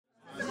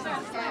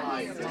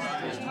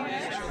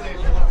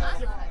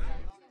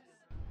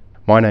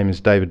My name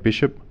is David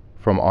Bishop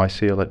from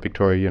ICL at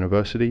Victoria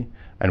University,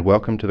 and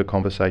welcome to the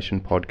Conversation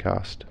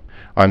podcast.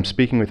 I am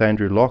speaking with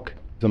Andrew Locke,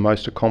 the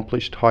most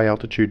accomplished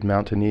high-altitude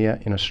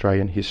mountaineer in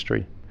Australian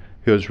history,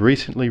 who has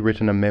recently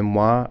written a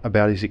memoir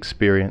about his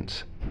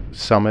experience,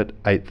 Summit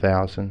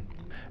 8000,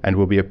 and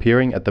will be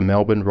appearing at the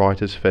Melbourne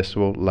Writers'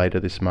 Festival later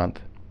this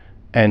month.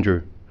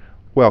 Andrew,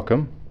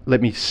 welcome.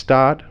 Let me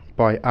start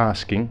by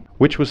asking,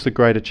 which was the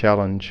greater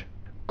challenge,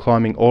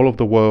 climbing all of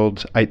the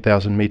world's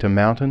 8,000 metre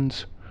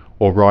mountains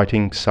or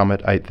writing Summit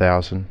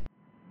 8000?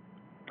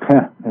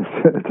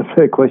 It's a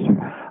fair question.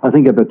 I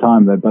think at the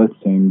time they both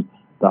seemed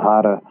the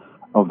harder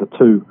of the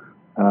two.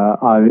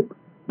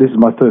 This is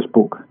my first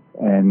book,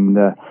 and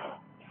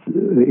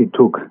it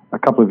took a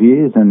couple of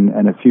years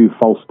and a few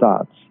false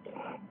starts.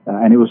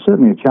 And it was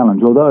certainly a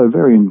challenge, although a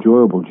very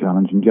enjoyable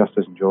challenge, and just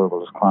as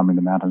enjoyable as climbing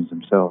the mountains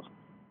themselves.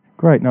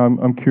 Great. Now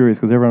I'm curious,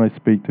 because everyone I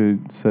speak to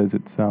says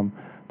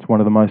it's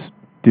one of the most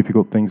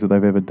difficult things that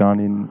they've ever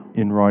done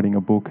in writing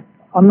a book.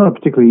 I'm not a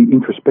particularly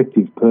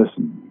introspective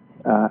person,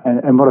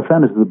 and what I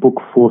found is that the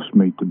book forced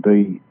me to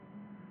be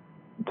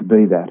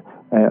that.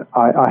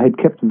 I had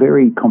kept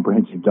very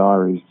comprehensive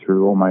diaries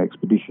through all my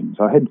expeditions.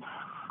 I had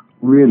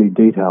really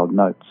detailed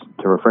notes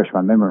to refresh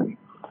my memory.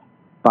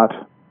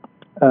 But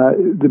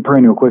the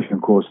perennial question,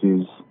 of course,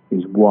 is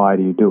why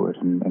do you do it,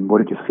 and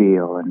what did you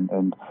feel,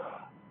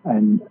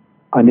 and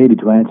I needed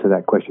to answer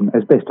that question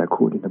as best I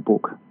could in the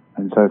book.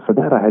 And so for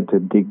that I had to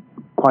dig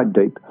quite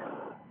deep.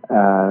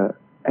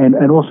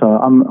 And also,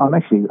 I'm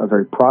actually a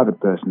very private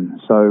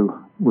person, so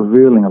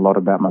revealing a lot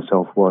about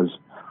myself was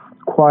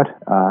quite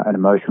an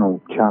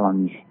emotional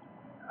challenge.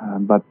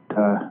 But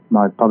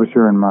my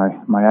publisher and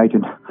my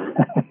agent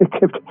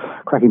kept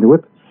cracking the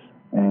whip,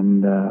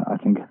 and I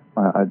think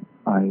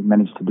I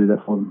managed to do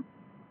that for them.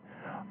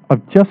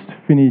 I've just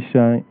finished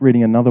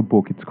reading another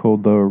book. It's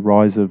called The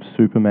Rise of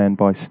Superman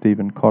by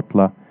Steven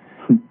Kotler,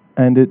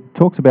 and it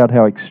talks about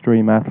how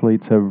extreme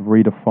athletes have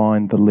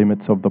redefined the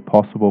limits of the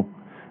possible.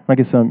 I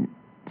guess it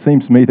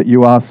seems to me that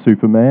you are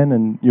Superman,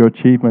 and your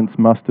achievements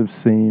must have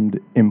seemed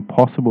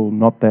impossible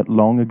not that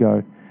long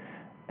ago.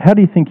 How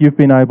do you think you've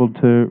been able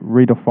to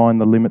redefine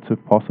the limits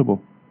of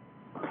possible?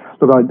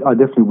 Look, I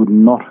definitely would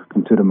not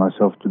consider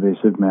myself to be a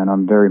Superman.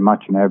 I'm very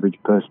much an average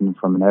person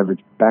from an average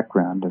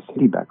background, a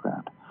city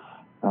background.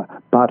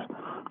 But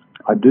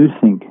I do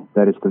think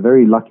that it's the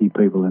very lucky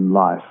people in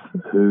life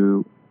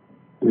who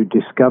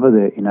discover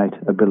their innate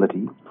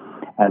ability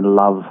and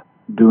love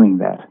doing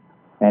that.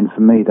 And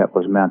for me, that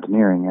was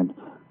mountaineering. And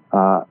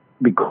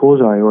because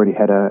I already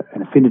had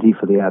an affinity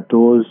for the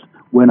outdoors,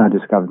 when I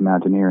discovered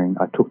mountaineering,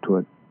 I took to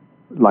it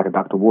like a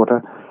duck to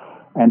water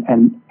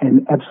and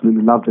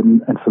absolutely loved it.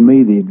 And for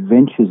me, the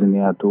adventures in the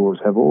outdoors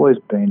have always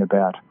been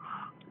about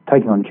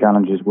taking on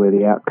challenges where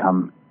the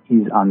outcome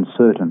is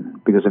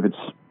uncertain, because if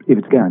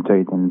it's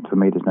guaranteed, then for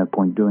me there's no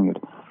point doing it.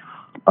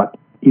 But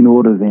in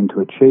order then to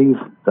achieve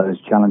those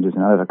challenges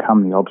and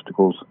overcome the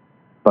obstacles,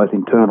 both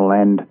internal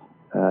and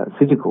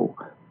physical,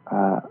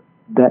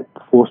 that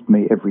forced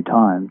me every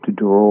time to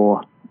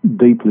draw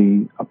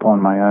deeply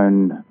upon my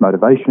own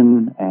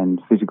motivation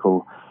and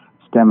physical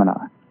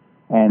stamina.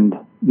 And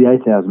the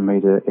 8,000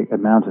 metre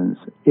mountains,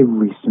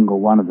 every single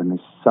one of them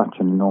is such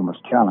an enormous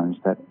challenge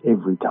that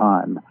every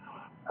time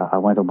I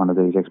went on one of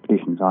these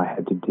expeditions, I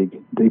had to dig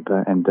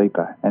deeper and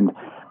deeper. And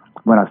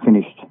when I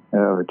finished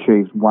or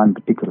achieved one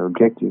particular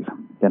objective,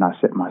 then I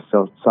set my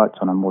sights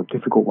on a more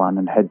difficult one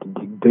and had to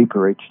dig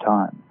deeper each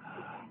time.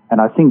 And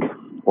I think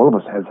all of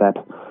us have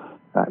that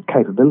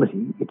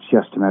capability. It's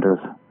just a matter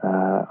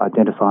of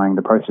identifying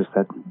the process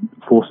that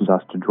forces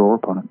us to draw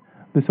upon it.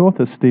 This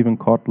author, Steven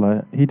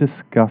Kotler, he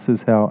discusses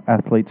how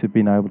athletes have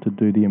been able to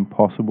do the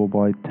impossible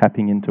by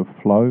tapping into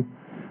flow,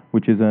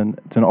 which is an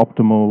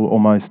optimal,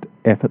 almost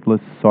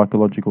effortless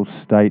psychological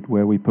state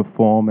where we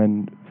perform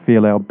and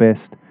feel our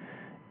best.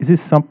 Is this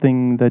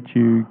something that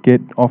you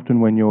get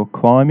often when you're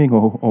climbing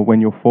or when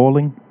you're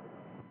falling?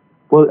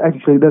 Well,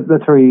 actually,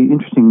 that's very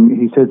interesting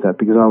he says that,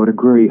 because I would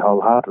agree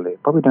wholeheartedly. I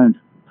probably don't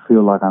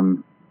feel like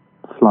I'm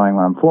flying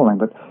when I'm falling,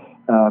 but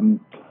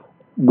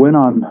when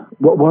I'm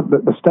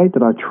the state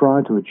that I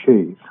try to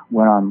achieve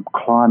when I'm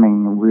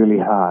climbing really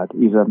hard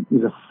is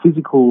a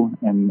physical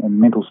and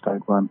mental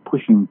state where I'm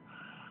pushing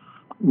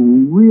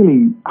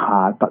really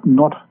hard, but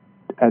not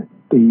to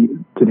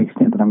the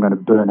extent that I'm going to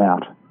burn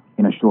out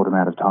in a short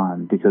amount of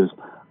time, because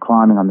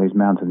climbing on these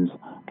mountains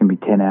can be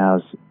 10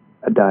 hours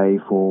a day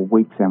for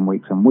weeks and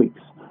weeks and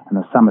weeks, and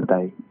the summit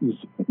day is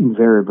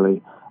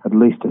invariably at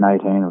least an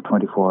 18 or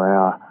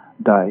 24-hour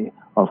day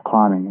of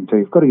climbing. And so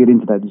you've got to get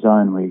into that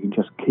zone where you can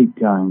just keep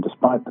going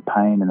despite the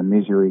pain and the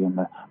misery and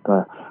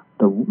the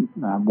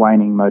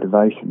waning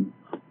motivation.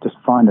 Just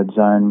find a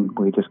zone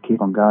where you just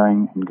keep on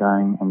going and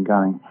going and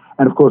going.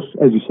 And of course,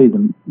 as you see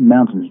the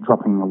mountains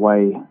dropping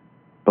away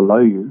below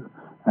you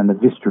and the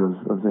vista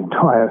of the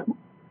entire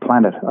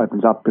planet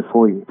opens up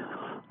before you,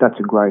 that's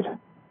a great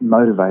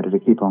motivator to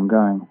keep on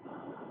going.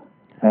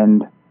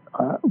 And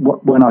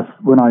when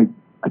I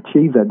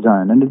achieve that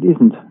zone, and it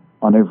isn't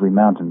on every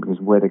mountain because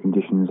weather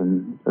conditions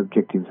and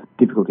objective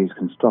difficulties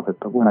can stop it.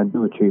 But when I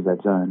do achieve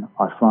that zone,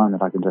 I find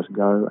that I can just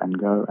go and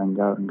go and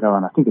go and go.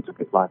 And I think it's a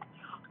bit like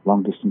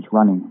long distance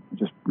running.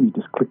 You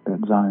just click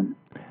that zone.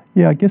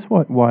 Yeah, I guess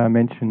why I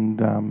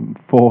mentioned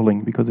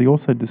falling, because he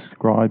also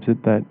describes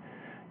it that,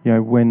 you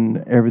know,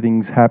 when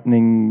everything's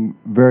happening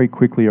very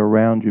quickly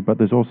around you, but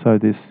there's also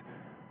this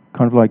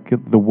kind of like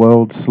the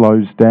world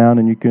slows down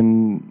and you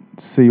can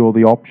see all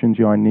the options.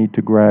 I need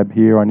to grab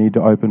here, I need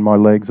to open my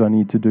legs, I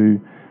need to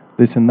do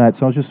this and that.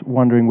 So I was just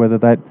wondering whether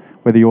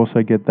you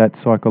also get that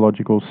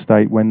psychological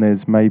state when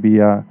there's maybe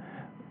a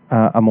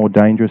more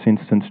dangerous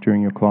instance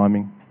during your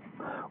climbing.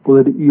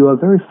 Well, you are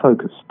very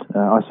focused.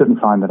 I certainly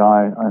find that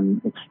I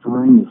am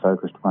extremely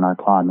focused when I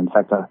climb. In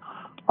fact,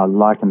 I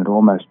liken it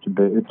almost to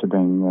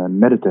being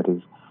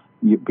meditative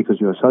because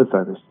you're so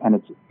focused,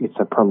 and it's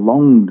a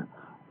prolonged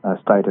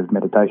state of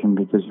meditation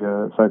because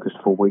you're focused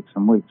for weeks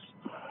and weeks.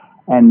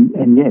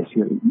 And yes,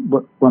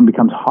 one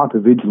becomes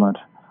hyper-vigilant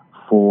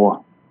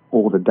for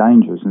all the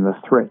dangers and the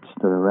threats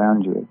that are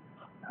around you.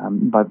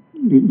 But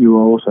you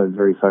are also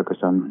very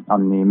focused on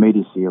the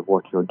immediacy of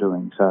what you're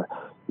doing. So,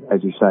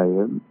 as you say,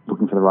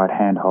 looking for the right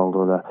handhold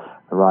or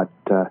the right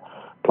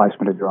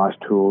placement of your ice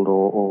tool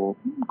or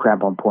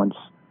crampon points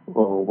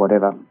or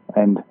whatever.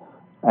 And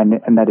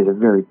that is a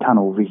very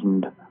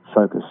tunnel-visioned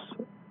focus,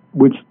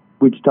 which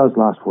does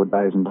last for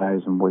days and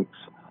days and weeks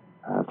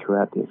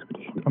throughout the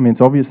expedition. I mean,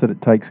 it's obvious that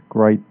it takes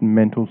great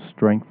mental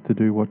strength to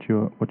do what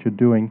you're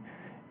doing.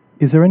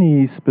 Is there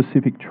any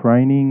specific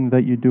training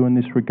that you do in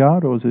this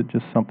regard, or is it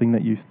just something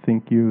that you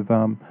think you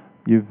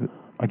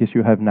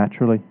have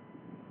naturally?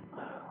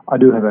 I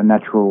do have a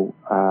natural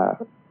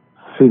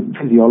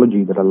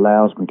physiology that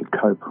allows me to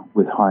cope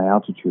with high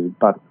altitude,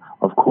 but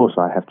of course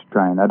I have to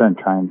train. I don't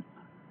train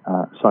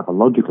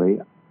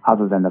psychologically,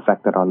 other than the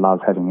fact that I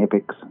love having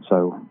epics.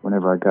 So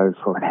whenever I go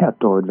for an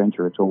outdoor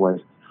adventure, it's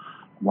always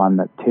one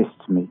that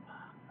tests me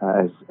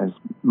as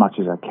much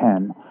as I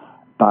can.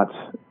 But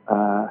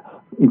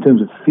in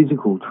terms of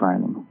physical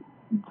training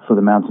for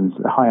the mountains,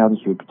 high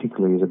altitude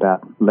particularly is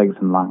about legs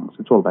and lungs.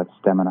 It's all about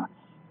stamina.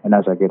 And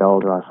as I get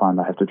older, I find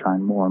I have to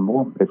train more and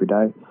more every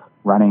day,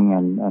 running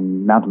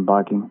and mountain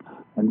biking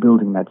and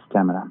building that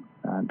stamina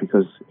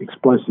because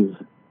explosive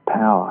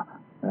power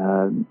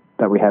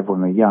that we have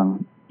when we're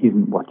young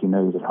isn't what you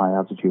need at high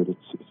altitude.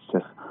 It's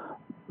just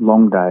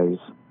long days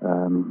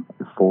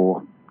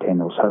for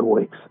 10 or so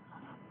weeks.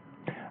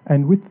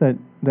 And with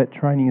that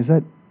training, is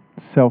that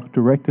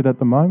self-directed at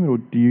the moment, or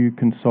do you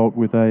consult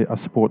with a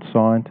sports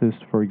scientist,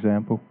 for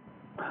example?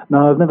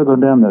 No, I've never gone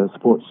down the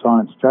sports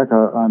science track.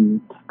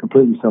 I'm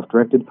completely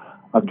self-directed.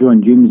 I've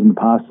joined gyms in the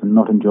past and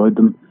not enjoyed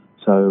them,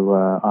 so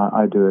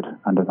I do it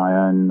under my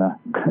own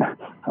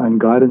own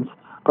guidance.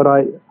 But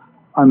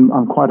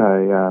I'm quite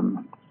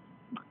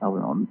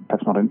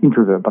perhaps not an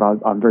introvert, but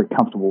I'm very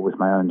comfortable with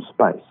my own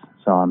space.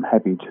 So I'm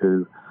happy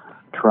to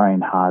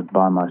train hard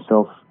by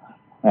myself.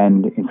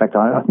 And in fact,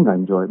 I think I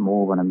enjoy it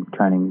more when I'm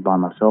training by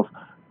myself.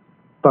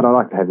 But I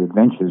like to have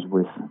adventures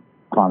with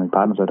climbing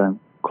partners. I don't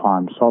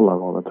climb solo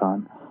all the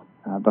time,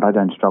 but I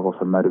don't struggle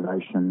for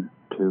motivation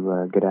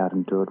to get out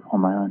and do it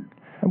on my own.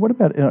 And what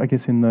about, I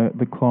guess, in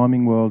the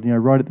climbing world? You know,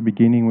 right at the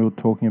beginning we were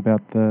talking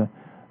about the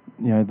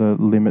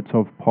limits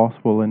of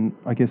possible, and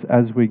I guess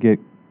as we get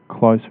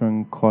closer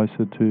and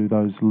closer to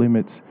those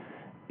limits,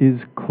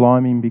 is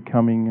climbing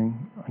becoming,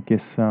 I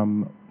guess,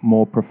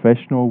 more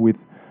professional with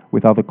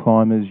other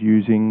climbers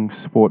using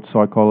sports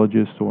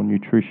psychologists or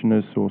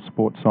nutritionists or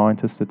sports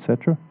scientists,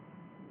 etc.?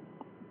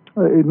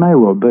 It may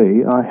well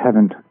be. I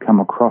haven't come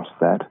across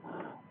that.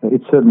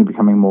 It's certainly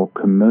becoming more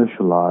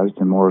commercialised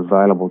and more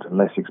available to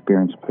less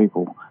experienced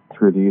people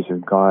through the use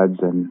of guides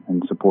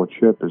and support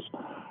Sherpas.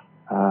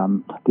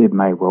 There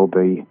may well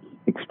be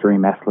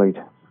extreme athlete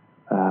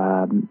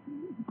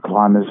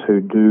climbers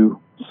who do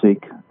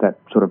seek that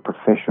sort of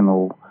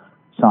professional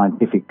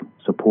scientific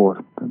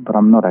support, but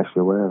I'm not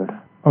actually aware of it.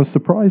 I was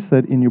surprised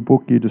that in your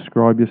book you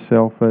describe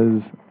yourself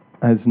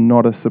as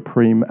not a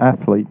supreme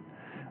athlete,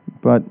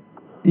 but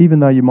even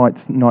though you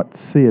might not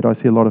see it, I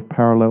see a lot of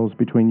parallels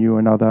between you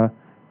and other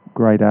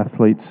great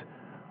athletes.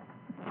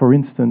 For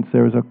instance,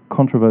 there is a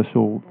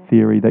controversial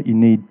theory that you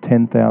need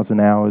 10,000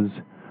 hours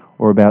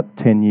or about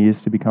 10 years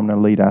to become an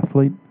elite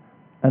athlete,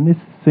 and this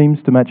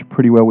seems to match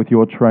pretty well with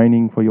your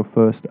training for your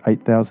first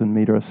 8,000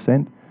 metre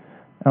ascent.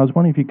 I was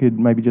wondering if you could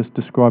maybe just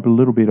describe a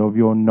little bit of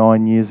your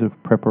 9 years of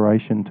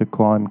preparation to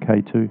climb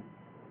K2.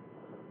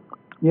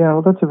 Yeah,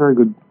 well, that's a very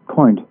good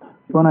point.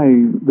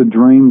 When the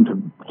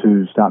dream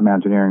to start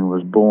mountaineering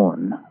was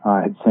born,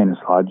 I had seen a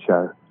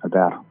slideshow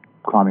about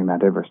climbing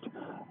Mount Everest,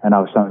 and I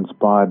was so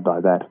inspired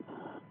by that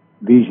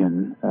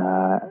vision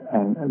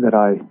and that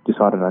I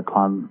decided I'd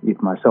climb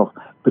it myself.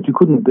 But you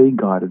couldn't be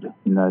guided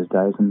in those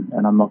days,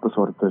 and I'm not the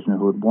sort of person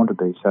who would want to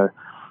be. So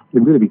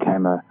it really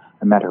became a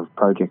matter of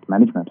project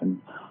management. And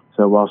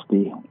so whilst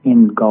the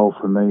end goal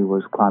for me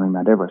was climbing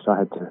Mount Everest, I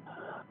had to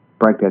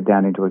break that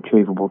down into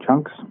achievable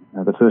chunks,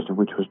 the first of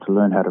which was to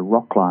learn how to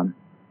rock climb,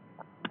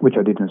 which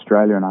I did in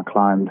Australia, and I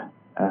climbed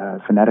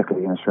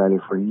fanatically in Australia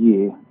for a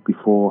year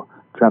before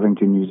travelling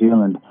to New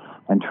Zealand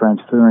and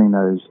transferring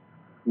those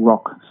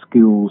rock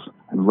skills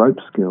and rope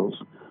skills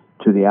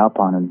to the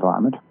alpine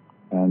environment.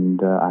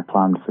 And I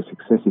climbed for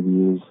successive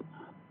years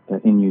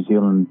in New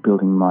Zealand,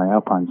 building my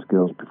alpine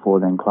skills before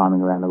then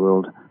climbing around the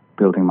world,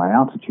 building my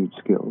altitude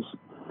skills,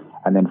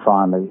 and then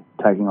finally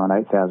taking on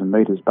 8,000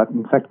 metres. But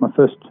in fact, my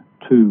first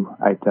two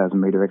 8,000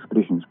 metre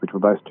expeditions, which were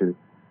both to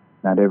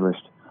Mount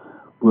Everest,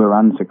 were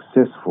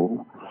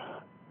unsuccessful.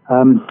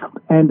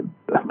 And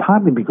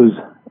partly because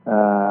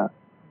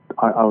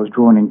I was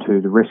drawn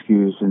into the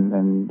rescues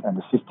and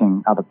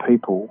assisting other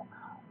people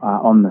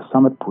on the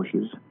summit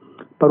pushes,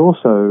 but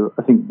also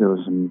I think there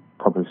was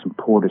probably some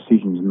poor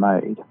decisions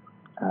made,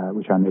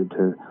 which I needed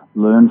to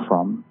learn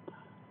from.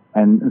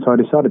 And so I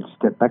decided to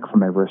step back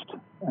from Everest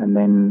and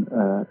then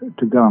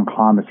to go and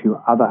climb a few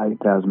other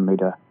 8,000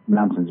 metre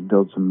mountains,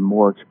 build some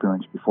more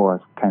experience before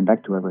I came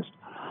back to Everest.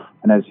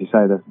 And as you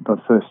say,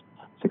 the first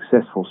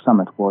successful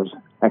summit was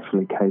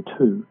actually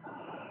K2,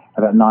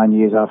 about 9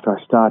 years after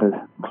I started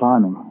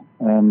climbing.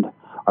 And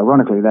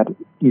ironically, that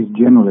is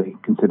generally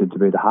considered to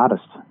be the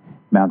hardest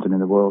mountain in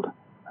the world.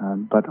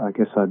 But I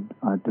guess I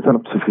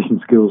developed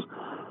sufficient skills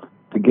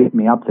to get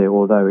me up there,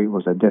 although it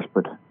was a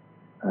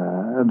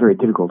very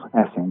difficult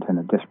ascent and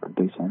a desperate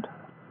descent.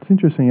 It's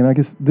interesting, and I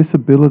guess this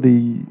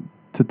ability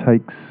to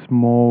take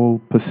small,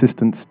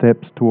 persistent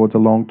steps towards a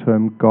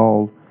long-term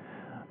goal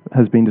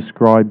has been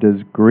described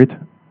as grit,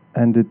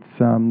 and it's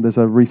there's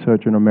a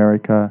researcher in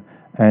America,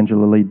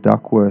 Angela Lee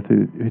Duckworth,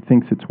 who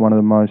thinks it's one of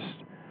the most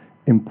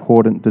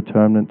important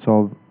determinants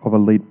of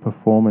elite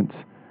performance.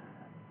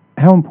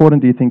 How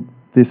important do you think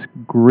this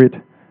grit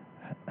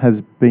has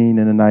been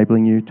in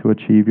enabling you to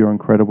achieve your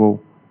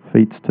incredible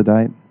feats to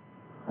date?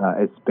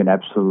 It's been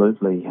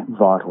absolutely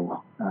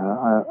vital.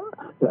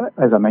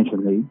 As I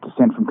mentioned, the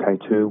descent from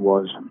K2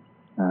 was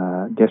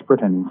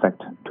desperate, and in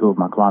fact, two of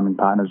my climbing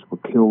partners were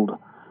killed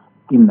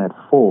in that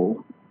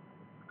fall,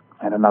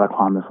 and another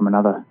climber from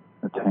another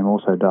team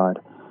also died.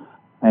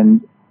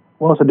 And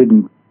whilst I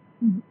didn't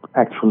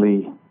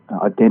actually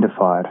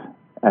identify it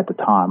at the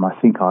time, I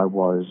think I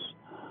was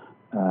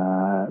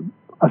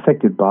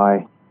affected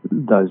by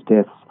those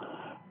deaths,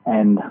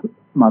 and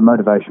my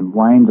motivation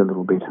waned a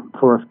little bit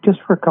just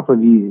for a couple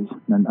of years.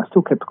 And I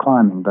still kept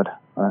climbing, but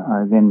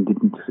I then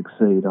didn't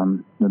succeed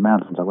on the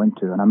mountains I went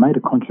to. And I made a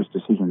conscious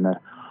decision that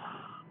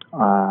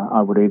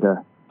I would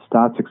either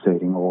start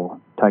succeeding or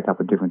take up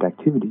a different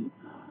activity.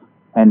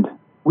 And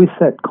with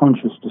that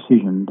conscious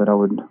decision that I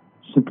would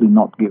simply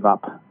not give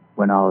up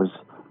when I was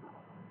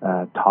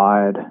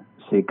tired,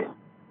 sick,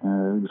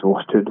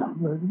 exhausted,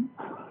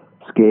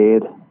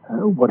 scared,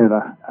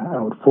 whatever, I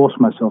would force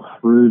myself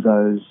through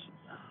those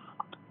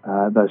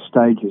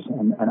stages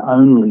and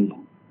only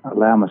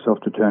allow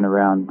myself to turn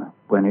around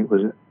when it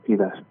was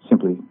either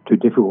simply too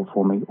difficult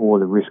for me or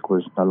the risk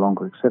was no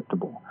longer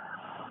acceptable.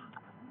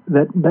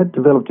 That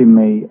developed in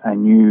me a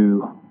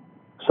new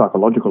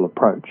psychological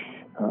approach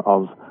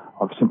of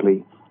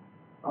simply,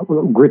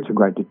 well, grit's a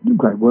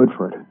great word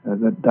for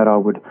it, that I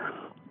would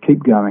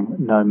keep going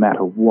no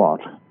matter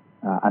what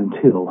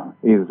until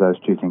either of those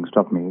two things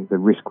stopped me. The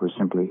risk was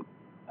simply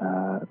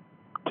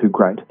too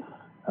great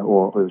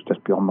or it was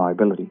just beyond my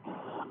ability.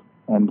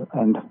 And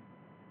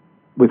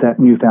with that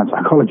newfound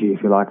psychology,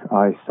 if you like,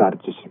 I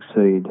started to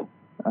succeed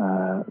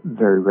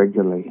very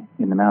regularly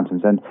in the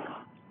mountains. And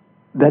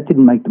that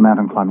didn't make the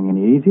mountain climbing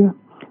any easier.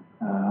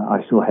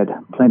 I still had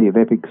plenty of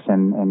epics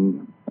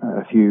and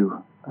a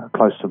few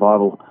close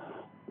survival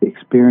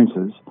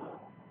experiences,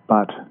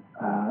 but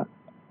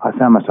I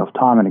found myself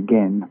time and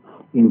again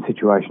in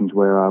situations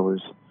where I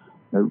was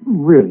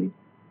really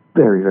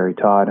very, very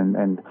tired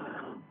and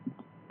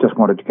just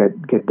wanted to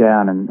get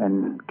down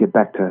and get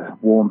back to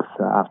warmth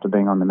after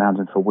being on the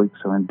mountain for weeks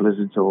or in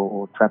blizzards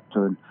or trapped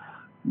in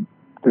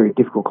very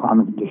difficult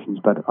climbing conditions.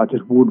 But I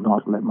just would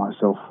not let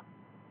myself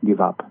give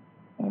up.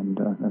 And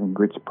I think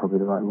grit's probably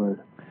the right word.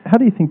 How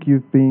do you think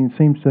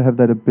seems to have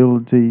that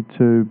ability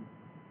to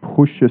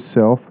push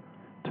yourself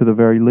to the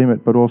very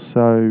limit, but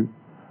also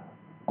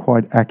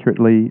quite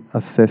accurately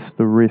assess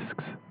the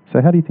risks?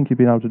 So how do you think you've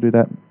been able to do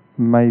that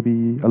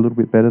maybe a little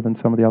bit better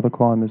than some of the other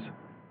climbers?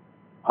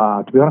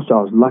 To be honest,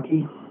 I was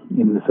lucky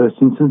in the first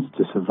instance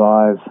to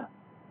survive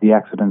the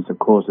accidents that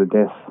caused the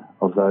death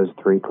of those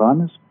three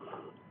climbers,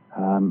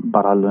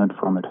 but I learned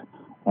from it,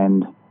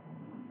 and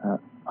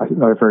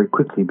I very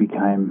quickly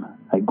became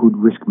a good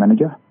risk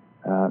manager.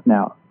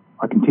 Now,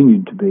 I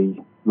continued to be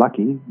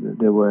lucky.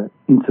 There were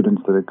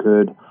incidents that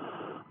occurred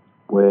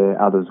where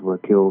others were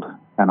killed,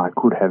 and I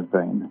could have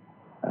been,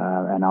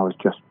 and I was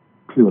just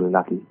purely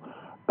lucky.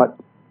 But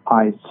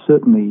I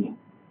certainly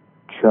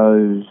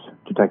chose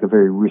to take a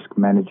very risk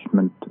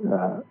management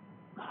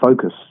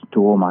focus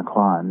to all my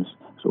climbs.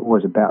 It's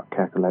always about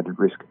calculated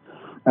risk.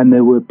 And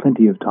there were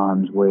plenty of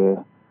times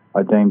where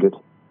I deemed it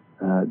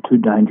too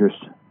dangerous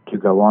to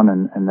go on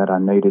and that I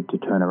needed to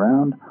turn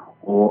around,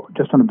 or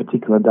just on a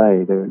particular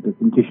day, the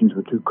conditions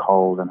were too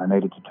cold and I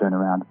needed to turn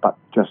around, but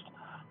just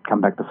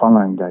come back the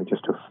following day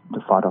just to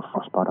fight off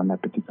frostbite on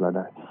that particular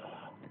day.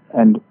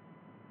 And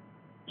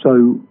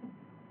so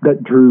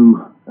that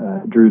drew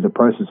the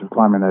process of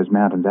climbing those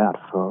mountains out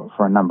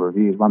for a number of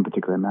years. One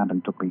particular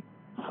mountain took me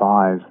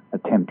 5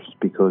 attempts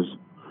because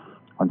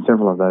on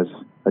several of those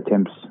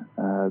attempts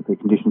the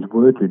conditions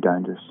were too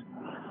dangerous,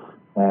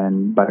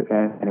 and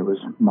it was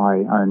my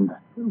own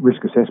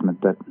risk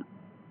assessment that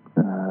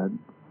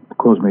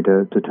caused me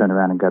to turn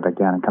around and go back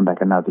down and come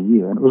back another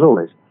year. And it was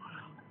always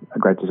a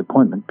great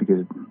disappointment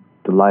because it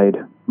delayed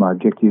my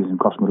objectives and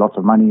cost me lots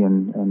of money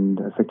and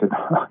affected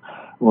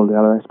all the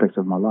other aspects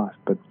of my life.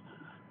 But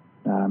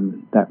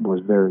that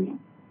was very,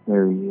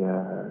 very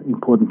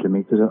important to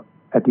me because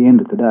at the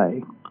end of the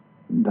day,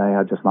 they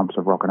are just lumps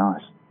of rock and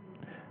ice.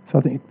 So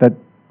I think that,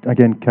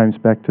 again, comes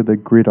back to the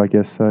grit, I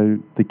guess, so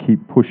to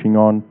keep pushing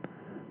on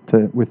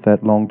with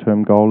that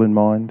long-term goal in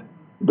mind.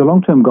 The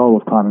long-term goal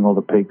of climbing all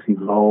the peaks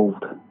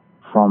evolved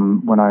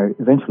from when I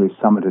eventually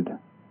summited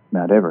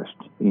Mount Everest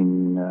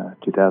in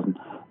 2000.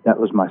 That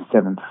was my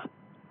 7th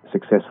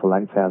successful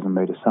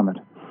 8,000-metre summit.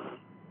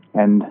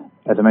 And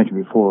as I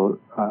mentioned before,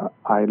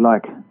 I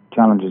like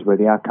challenges where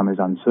the outcome is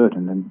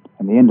uncertain,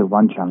 and the end of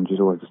one challenge is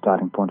always the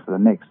starting point for the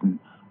next. And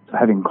so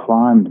having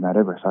climbed Mount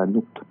Everest, I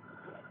looked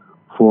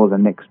for the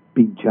next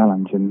big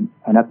challenge, and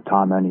at the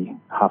time only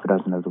half a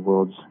dozen of the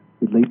world's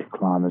elite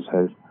climbers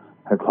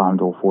had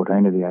climbed all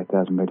 14 of the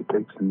 8,000-metre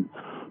peaks, and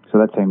so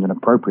that seemed an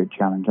appropriate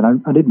challenge.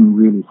 And I didn't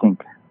really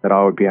think that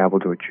I would be able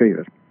to achieve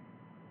it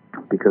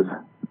because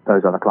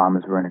those other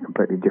climbers were in a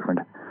completely different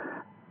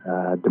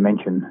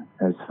dimension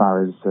as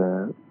far as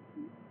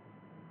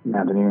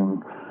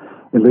mountaineering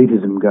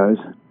elitism goes,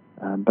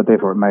 but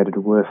therefore it made it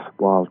a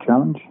worthwhile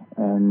challenge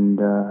and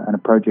a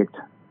project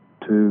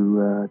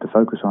to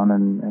focus on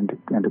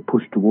and to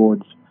push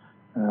towards,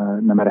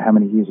 no matter how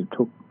many years it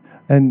took.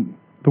 And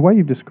the way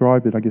you've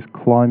described it, I guess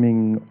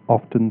climbing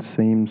often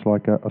seems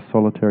like a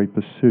solitary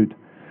pursuit,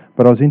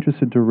 but I was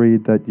interested to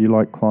read that you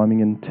like climbing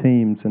in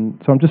teams, and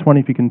so I'm just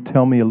wondering if you can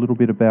tell me a little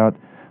bit about,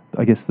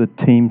 I guess, the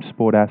team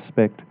sport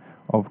aspect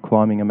of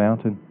climbing a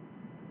mountain.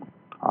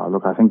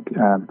 Look, I think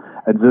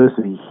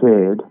adversity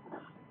shared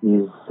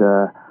is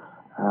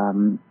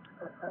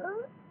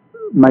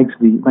makes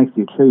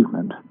the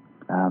achievement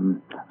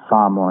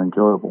far more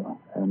enjoyable.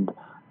 And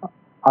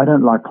I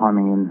don't like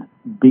climbing in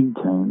big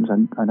teams,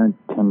 and I don't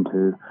tend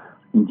to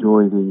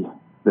enjoy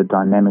the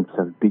dynamics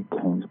of big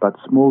teams, but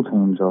small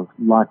teams of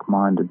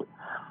like-minded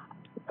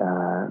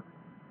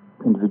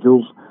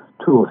individuals,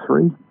 2 or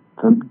 3.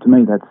 To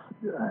me, that's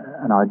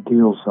an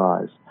ideal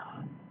size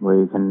where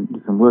you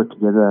can work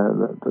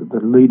together.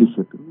 The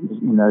leadership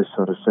in those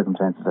sort of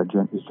circumstances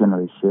is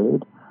generally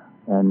shared,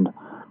 and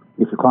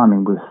if you're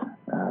climbing with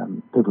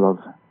people of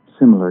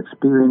similar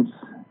experience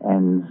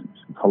and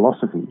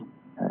philosophy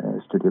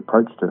as to the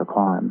approach to the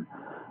climb,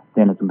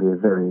 then it can be a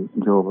very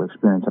enjoyable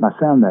experience. And I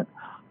found that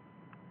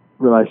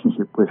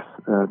relationship with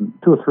 2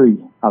 or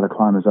 3 other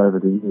climbers over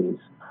the years,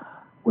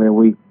 where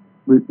we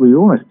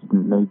almost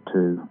didn't need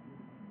to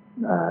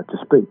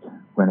speak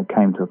when it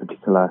came to a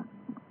particular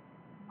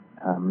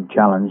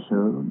challenge,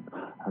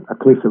 a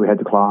cliff that we had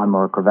to climb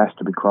or a crevasse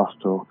to be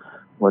crossed or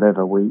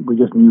whatever. We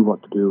just knew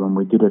what to do, and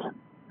we did it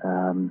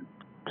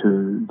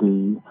to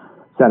the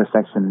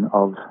satisfaction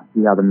of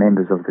the other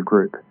members of the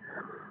group.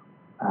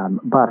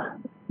 But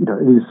it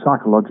is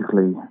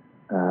psychologically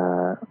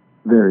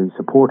very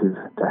supportive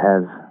to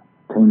have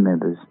team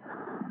members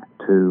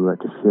to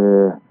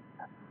share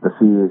the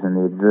fears and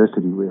the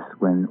adversity with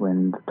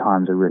when the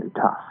times are really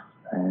tough,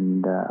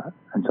 and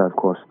so of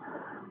course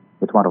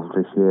it's wonderful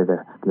to share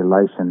the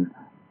elation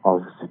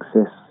of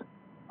success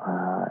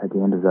at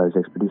the end of those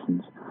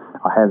expeditions.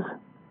 I have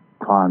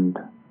climbed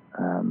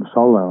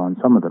solo on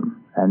some of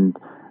them, and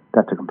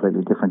that's a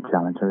completely different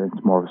challenge.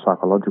 It's more of a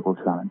psychological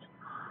challenge.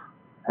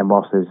 And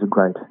whilst there's a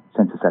great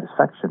sense of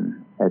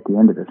satisfaction at the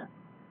end of it,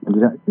 and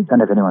you don't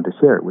have anyone to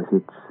share it with,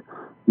 it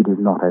is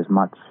not as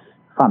much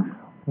fun.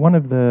 One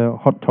of the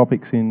hot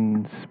topics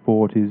in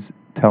sport is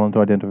talent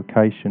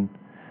identification.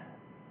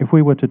 If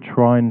we were to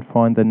try and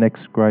find the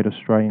next great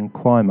Australian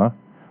climber,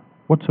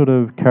 what sort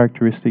of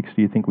characteristics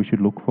do you think we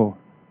should look for?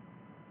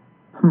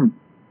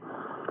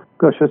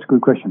 Gosh, that's a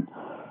good question.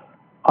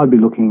 I'd be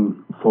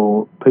looking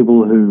for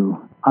people who,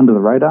 under the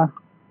radar,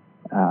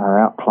 are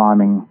out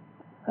climbing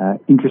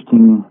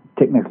interesting,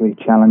 technically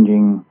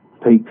challenging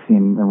peaks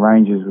in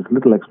ranges with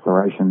little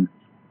exploration,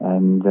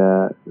 and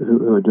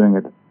who are doing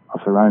it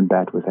off their own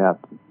bat without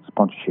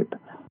sponsorship,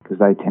 because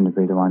they tend to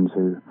be the ones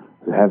who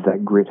have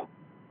that grit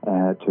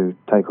to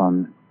take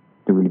on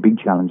the really big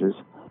challenges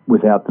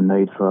without the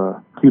need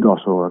for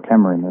kudos or a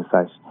camera in their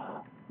face.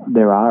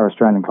 There are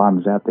Australian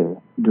climbers out there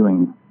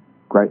doing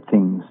great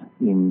things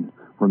in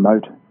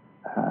remote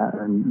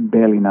and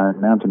barely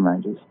known mountain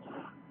ranges.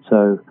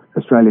 So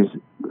Australia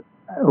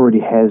already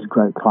has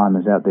great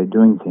climbers out there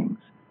doing things.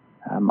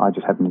 I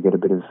just happen to get a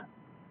bit of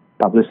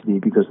publicity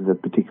because of the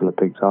particular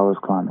peaks I was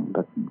climbing.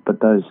 But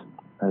those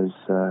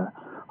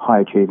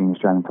high-achieving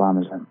Australian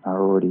climbers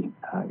are already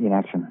in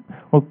action.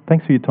 Well,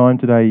 thanks for your time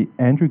today,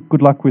 Andrew.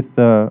 Good luck with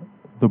the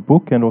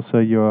book and also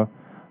your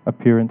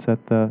appearance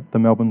at the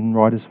Melbourne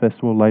Writers'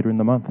 Festival later in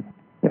the month.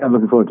 Yeah, I'm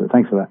looking forward to it.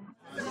 Thanks for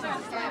that.